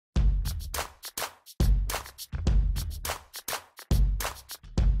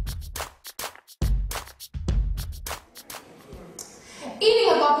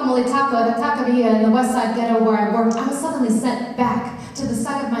Guacamole taco at a taqueria in the West Side ghetto where I worked, I was suddenly sent back to the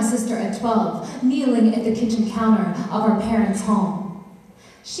side of my sister at 12, kneeling at the kitchen counter of our parents' home.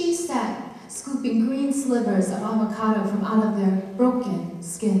 She sat scooping green slivers of avocado from out of their broken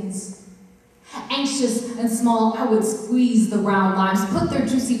skins. Anxious and small, I would squeeze the round limes, put their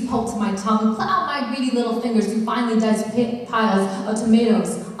juicy pulp to my tongue, put out my greedy little fingers to finely dice piles of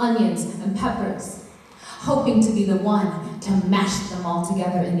tomatoes, onions, and peppers, hoping to be the one to mash them all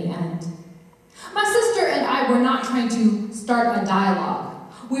together in the end. My sister and I were not trying to start a dialogue.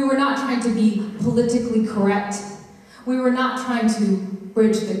 We were not trying to be politically correct. We were not trying to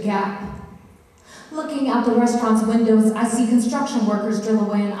bridge the gap. Looking out the restaurant's windows, I see construction workers drill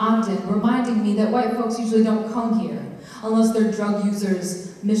away in Ogden, reminding me that white folks usually don't come here, unless they're drug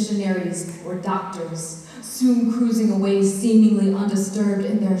users, missionaries, or doctors, soon cruising away seemingly undisturbed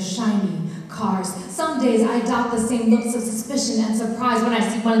in their shiny cars. Some days I adopt the same looks of suspicion and surprise when I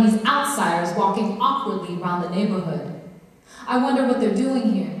see one of these outsiders walking awkwardly around the neighborhood. I wonder what they're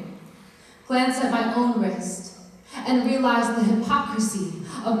doing here. Glance at my own wrist and realize the hypocrisy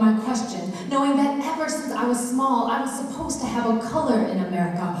of my question, knowing that ever since I was small, I was supposed to have a color in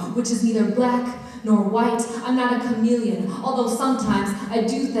America, which is neither black nor white. I'm not a chameleon, although sometimes I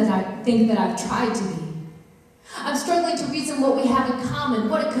do think that I've tried to be. I'm struggling to reason what we have in common,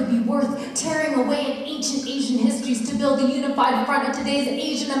 what it could be worth, tearing away at ancient Asian histories to build a unified front of today's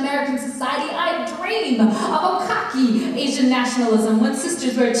Asian American society. I dream of a cocky Asian nationalism when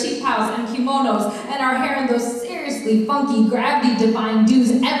sisters wear cheepaos and kimonos and our hair in those seriously funky, gravity-defying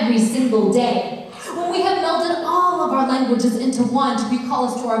do's every single day. When we have melded all of our languages into one to recall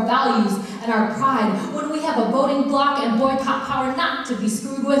us to our values and our pride, when we have a voting bloc and boycott power not to be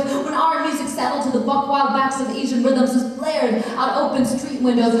screwed with, when our music saddled to the buck-wild backs of Asian rhythms is blared out open street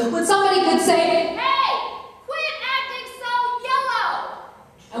windows, when somebody could say, "Hey, quit acting so yellow!"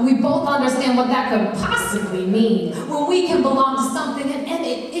 And we both understand what that could possibly mean, when we can belong to something and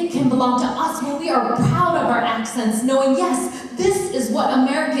it can belong to us, when we are proud of our accents, knowing, yes, this is what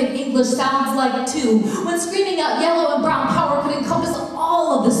American English sounds like too, when screaming out yellow and brown power could encompass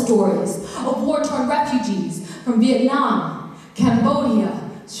all of the stories of war-torn refugees from Vietnam, Cambodia,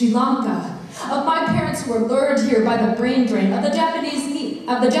 Sri Lanka, of my parents who were lured here by the brain drain, of the Japanese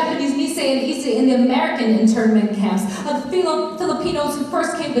Nisei and Issei in the American internment camps, of the Filipinos who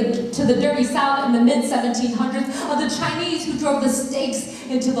first came to the dirty South in the mid-1700s, of the Chinese who drove the stakes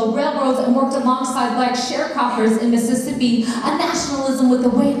into the railroads and worked alongside black sharecroppers in Mississippi, a nationalism with the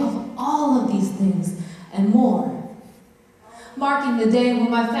weight of all of these things and more. Marking the day when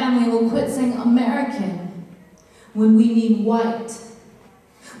my family will quit saying American, when we mean white,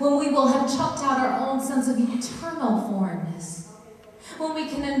 when we will have chucked out our own sense of eternal foreignness, when we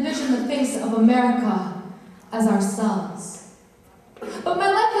can envision the face of America as ourselves. But my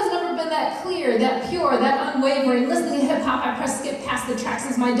life has never been that clear, that pure, that unwavering. Listening to hip-hop, I press skip past the tracks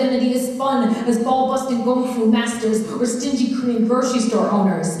as my identity is fun as ball-busting kung-fu masters or stingy Korean grocery store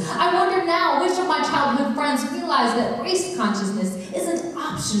owners. I wonder now which of my childhood friends realize that race consciousness isn't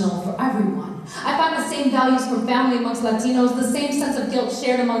optional for everyone. I find the same values for family amongst Latinos, the same sense of guilt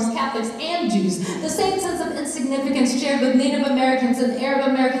shared amongst Catholics and Jews, the same sense of insignificance shared with Native Americans and Arab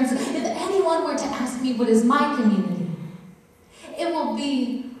Americans. If anyone were to ask me what is my community, it will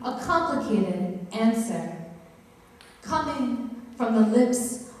be a complicated answer, coming from the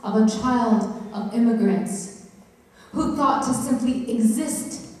lips of a child of immigrants who thought to simply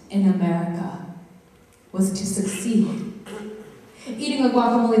exist in America was to succeed. Eating a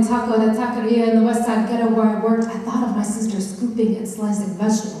guacamole taco at a taqueria in the West Side ghetto where I worked, I thought of my sister scooping and slicing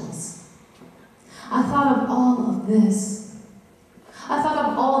vegetables. I thought of all of this. I thought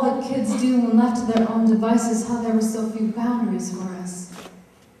of all that kids do when left to their own devices, how there were so few boundaries for us,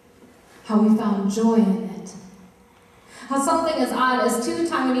 how we found joy in it, how something as odd as two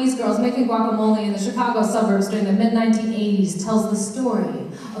Taiwanese girls making guacamole in the Chicago suburbs during the mid-1980s tells the story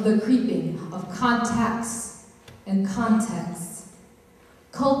of the creeping of contacts and contexts,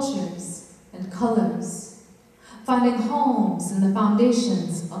 cultures and colors, finding homes in the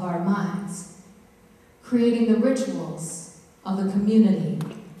foundations of our minds, creating the rituals of the community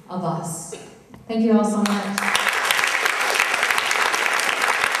of us. Thank you all so much.